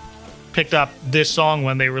and picked up this song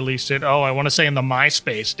when they released it. Oh, I want to say in the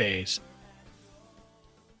MySpace days.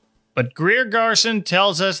 But Greer Garson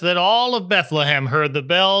tells us that all of Bethlehem heard the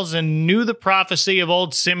bells and knew the prophecy of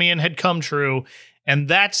old Simeon had come true, and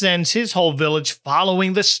that sends his whole village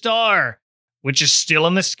following the star, which is still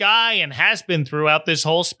in the sky and has been throughout this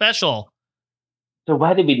whole special. So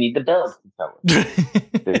why do we need the bells to tell us?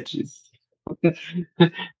 Bitches.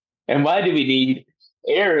 And why do we need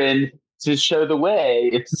Aaron to show the way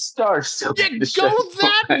if the star's still go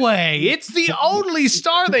that way? It's the only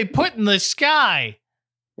star they put in the sky.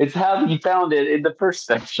 It's how he found it in the first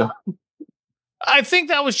section. I think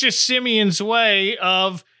that was just Simeon's way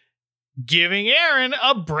of giving Aaron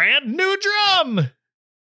a brand new drum.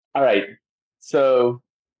 All right. So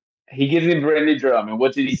he gives him a brand new drum. And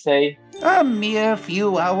what did he say? A mere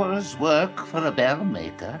few hours' work for a bell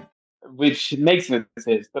maker. Which makes no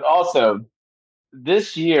sense. But also,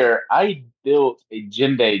 this year, I built a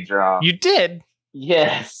djembe drum. You did?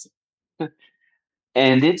 Yes.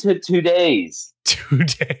 And it took 2 days. 2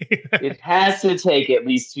 days? It has to take at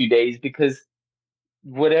least 2 days because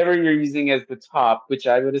whatever you're using as the top, which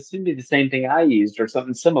I would assume be the same thing I used or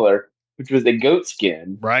something similar, which was a goat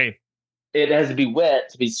skin. Right. It has to be wet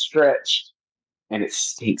to be stretched. And it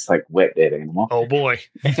stinks like wet dead animal. Oh, boy.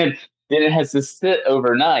 And then it has to sit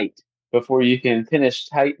overnight before you can finish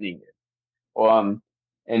tightening it. And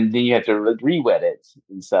then you have to re-wet it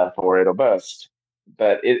and stuff or it'll bust.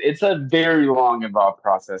 But it's a very long, involved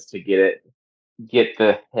process to get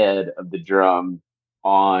the head of the drum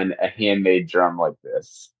on a handmade drum like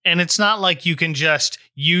this. And it's not like you can just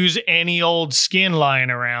use any old skin lying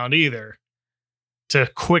around either to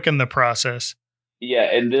quicken the process.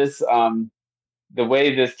 Yeah, and this, the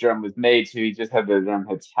way this drum was made too, he just had the drum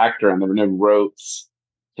head tacked around. There were no ropes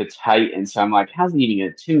to tighten. So I'm like, how's he even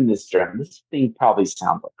going to tune this drum? This thing probably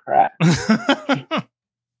sounds like crap.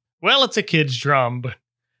 Well, it's a kid's drum, but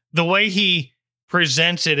the way he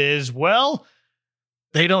presents it is, well,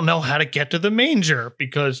 they don't know how to get to the manger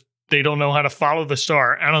because they don't know how to follow the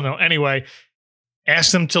star. I don't know. Anyway,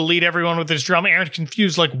 asked them to lead everyone with his drum. Aaron's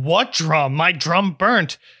confused, like, what drum? My drum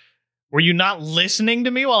burnt. Were you not listening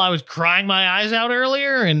to me while I was crying my eyes out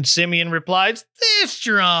earlier? And Simeon replies, this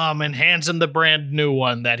drum, and hands him the brand new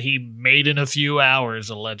one that he made in a few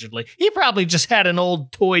hours, allegedly. He probably just had an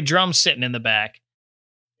old toy drum sitting in the back.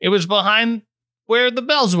 It was behind where the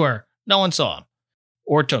bells were. No one saw them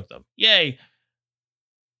or took them. Yay.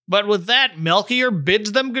 But with that, Melchior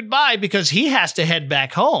bids them goodbye because he has to head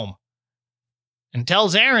back home and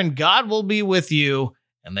tells Aaron God will be with you.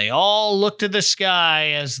 And they all look to the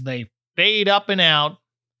sky as they fade up and out.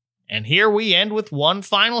 And here we end with one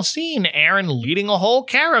final scene, Aaron leading a whole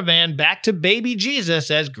caravan back to baby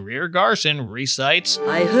Jesus as Greer Garson recites,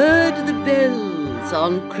 I heard the bells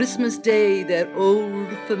on Christmas Day their old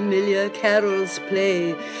familiar carols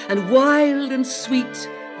play, and wild and sweet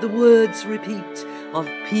the words repeat of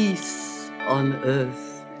peace on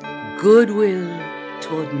earth, goodwill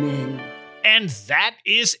toward men. And that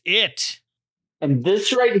is it. And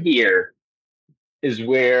this right here is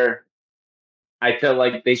where I felt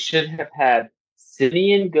like they should have had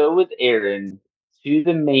Simeon go with Aaron to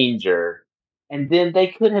the manger, and then they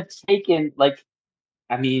could have taken,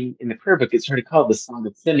 in the prayer book, it's already called the Song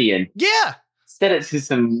of Simeon. Yeah. Set it to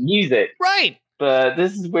some music. Right. But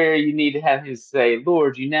this is where you need to have him say,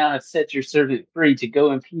 Lord, you now have set your servant free to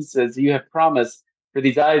go in peace as you have promised, for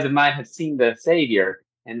these eyes of mine have seen the Savior,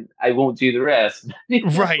 and I won't do the rest.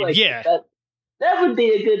 Right, yeah. That would be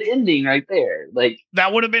a good ending right there.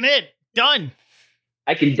 That would have been it. Done.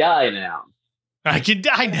 I can die now. I can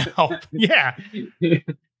die now. Yeah.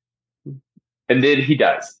 And then he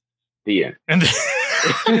does. The end. And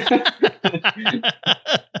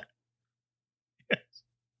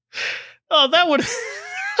oh, that would.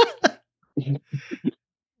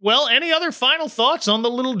 Well, any other final thoughts on the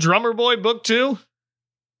Little Drummer Boy book 2?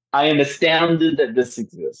 I am astounded that this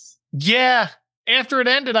exists. Yeah. After it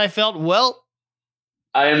ended, I felt,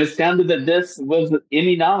 I am astounded that this was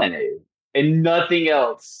Emmy nominated and nothing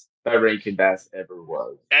else by Rankin Bass ever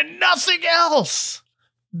was. And nothing else.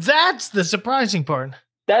 That's the surprising part.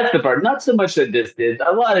 That's the part. Not so much that this did.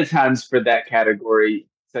 A lot of times for that category,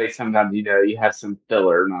 say sometimes, you have some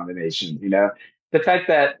filler nominations, The fact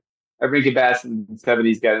that Rankin Bass in the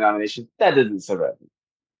 70s got a nomination, that doesn't surprise me.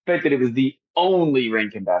 The fact that it was the only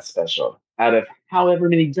Rankin Bass special out of however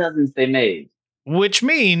many dozens they made. Which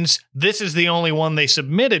means this is the only one they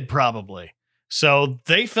submitted, probably. So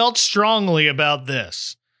they felt strongly about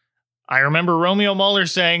this. I remember Romeo Muller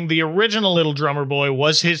saying the original Little Drummer Boy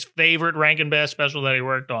was his favorite Rankin Bass special that he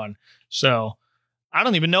worked on. So I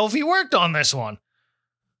don't even know if he worked on this one.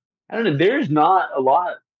 I don't know. There's not a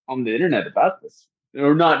lot on the internet about this.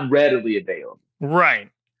 They're not readily available. Right.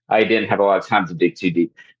 I didn't have a lot of time to dig too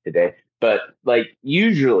deep today. But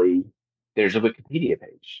usually there's a Wikipedia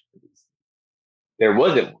page. There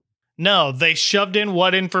wasn't one. No, they shoved in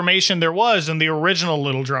what information there was in the original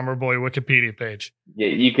Little Drummer Boy Wikipedia page. Yeah,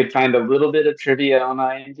 you could find a little bit of trivia on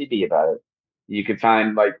IMDb about it. You could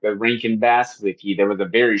find the Rankin Bass wiki. There was a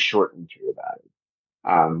very short entry about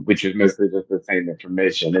it, which is mostly just the same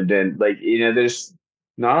information. And then, there's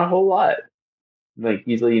not a whole lot.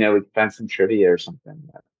 Usually, we could find some trivia or something.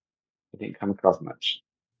 But I didn't come across much.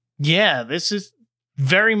 Yeah, this is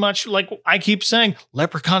very much like I keep saying,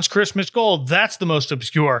 Leprechaun's Christmas Gold. That's the most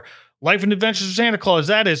obscure. Life and Adventures of Santa Claus.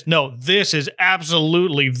 That is. No, this is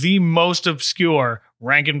absolutely the most obscure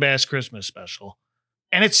Rankin Bass Christmas special.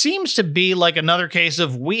 And it seems to be like another case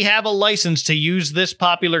of we have a license to use this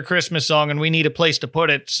popular Christmas song and we need a place to put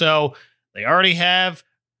it. So they already have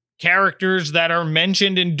characters that are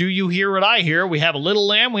mentioned in Do You Hear What I Hear? We have a little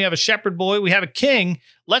lamb, we have a shepherd boy, we have a king.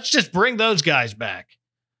 Let's just bring those guys back.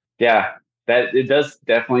 Yeah, that it does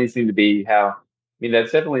definitely seem to be how,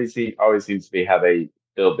 that's definitely always seems to be how they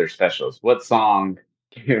build their specials. What song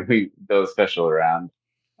can we build a special around?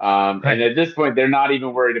 Right. And at this point, they're not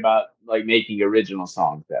even worried about making original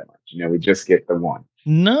songs that much. We just get the one.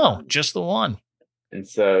 No, just the one. And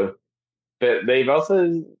so, but they've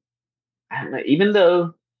also, even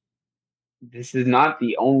though this is not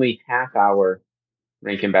the only half-hour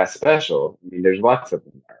Rankin Bass special, there's lots of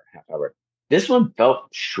them that are half-hour. This one felt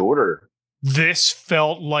shorter. This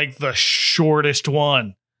felt like the shortest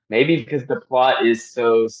one. Maybe because the plot is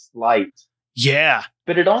so slight. Yeah.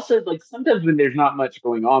 But it also, sometimes when there's not much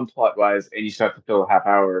going on plot-wise and you start to fill a half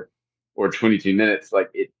hour or 22 minutes,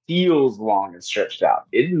 it feels long and stretched out.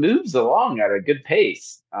 It moves along at a good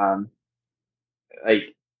pace. But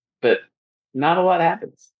not a lot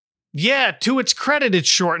happens. Yeah, to its credit, it's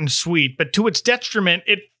short and sweet, but to its detriment,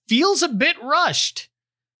 it feels a bit rushed.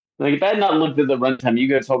 If I had not looked at the runtime, you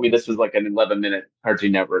guys told me this was an 11-minute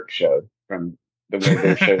Cartoon Network show from the way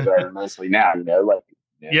their shows are mostly now,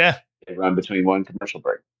 Yeah. They run between one commercial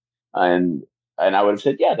break. And I would have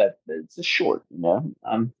said, yeah, it's a short,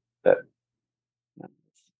 that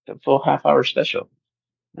it's a full half-hour special.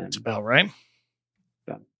 That's about right.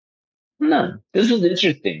 No, this was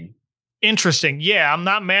interesting. Interesting. Yeah, I'm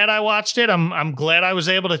not mad I watched it. I'm glad I was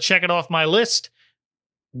able to check it off my list.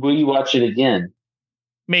 Will you watch it again?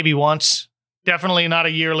 Maybe once. Definitely not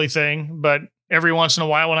a yearly thing, but every once in a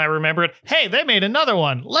while when I remember it, hey, they made another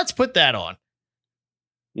one. Let's put that on.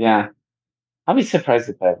 Yeah. I'll be surprised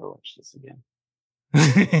if I ever watch this again.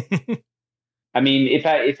 I mean, if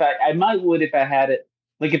I might would if I had it.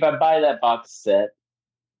 Like if I buy that box set,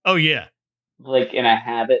 Oh, yeah. like, and I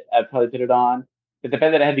have it, I'd probably put it on. But the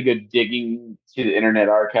fact that I had to go digging to the Internet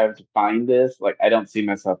Archive to find this, like, I don't see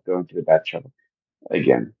myself going through that trouble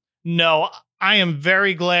again. No, I am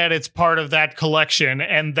very glad it's part of that collection,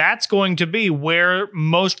 and that's going to be where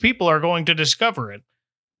most people are going to discover it.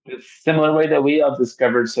 It's a similar way that we all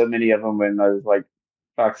discovered so many of them when I was like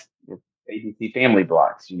Fox ABC Family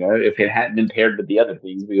Blocks. You know, if it hadn't been paired with the other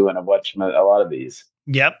things, we wouldn't have watched a lot of these.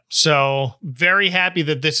 Yep. So very happy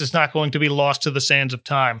that this is not going to be lost to the sands of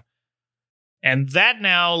time. And that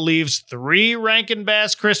now leaves 3 Rankin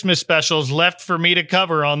Bass Christmas specials left for me to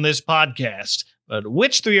cover on this podcast. But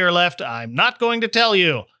which 3 are left, I'm not going to tell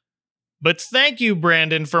you. But thank you,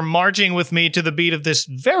 Brandon, for marching with me to the beat of this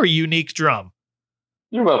very unique drum.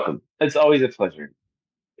 You're welcome. It's always a pleasure.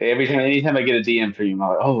 Anytime I get a DM for you, I'm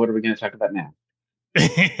like, oh, what are we going to talk about now?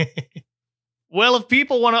 Well, if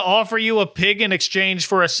people want to offer you a pig in exchange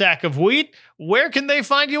for a sack of wheat, where can they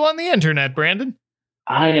find you on the internet, Brandon?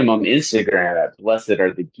 I am on Instagram at Blessed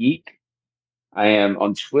Are the Geek. I am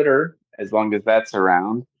on Twitter, as long as that's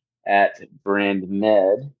around, at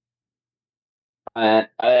BrandMed.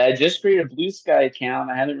 I just created a Blue Sky account.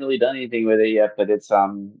 I haven't really done anything with it yet, but it's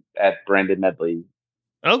at Brandon Medley.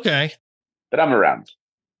 Okay. But I'm around.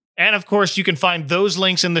 And of course, you can find those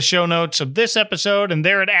links in the show notes of this episode, and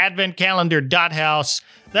they're at adventcalendar.house.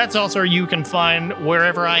 That's also where you can find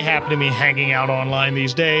wherever I happen to be hanging out online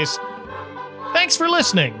these days. Thanks for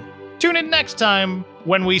listening. Tune in next time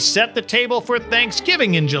when we set the table for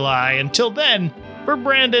Thanksgiving in July. Until then, for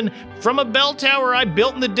Brandon, from a bell tower I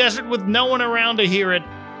built in the desert with no one around to hear it,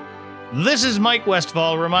 this is Mike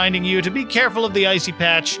Westfall reminding you to be careful of the icy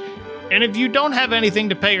patch. And if you don't have anything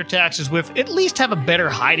to pay your taxes with, at least have a better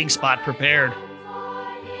hiding spot prepared.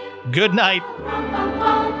 Good night.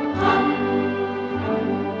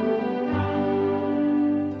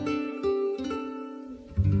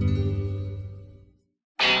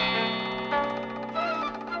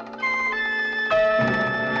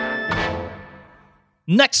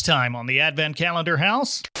 Next time on the Advent Calendar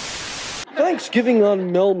House. Thanksgiving on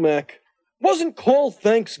Melmac wasn't called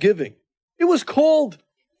Thanksgiving. It was called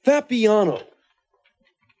Fabiano.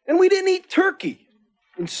 And we didn't eat turkey.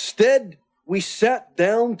 Instead, we sat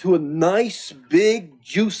down to a nice, big,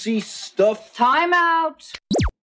 juicy stuffed... Time out!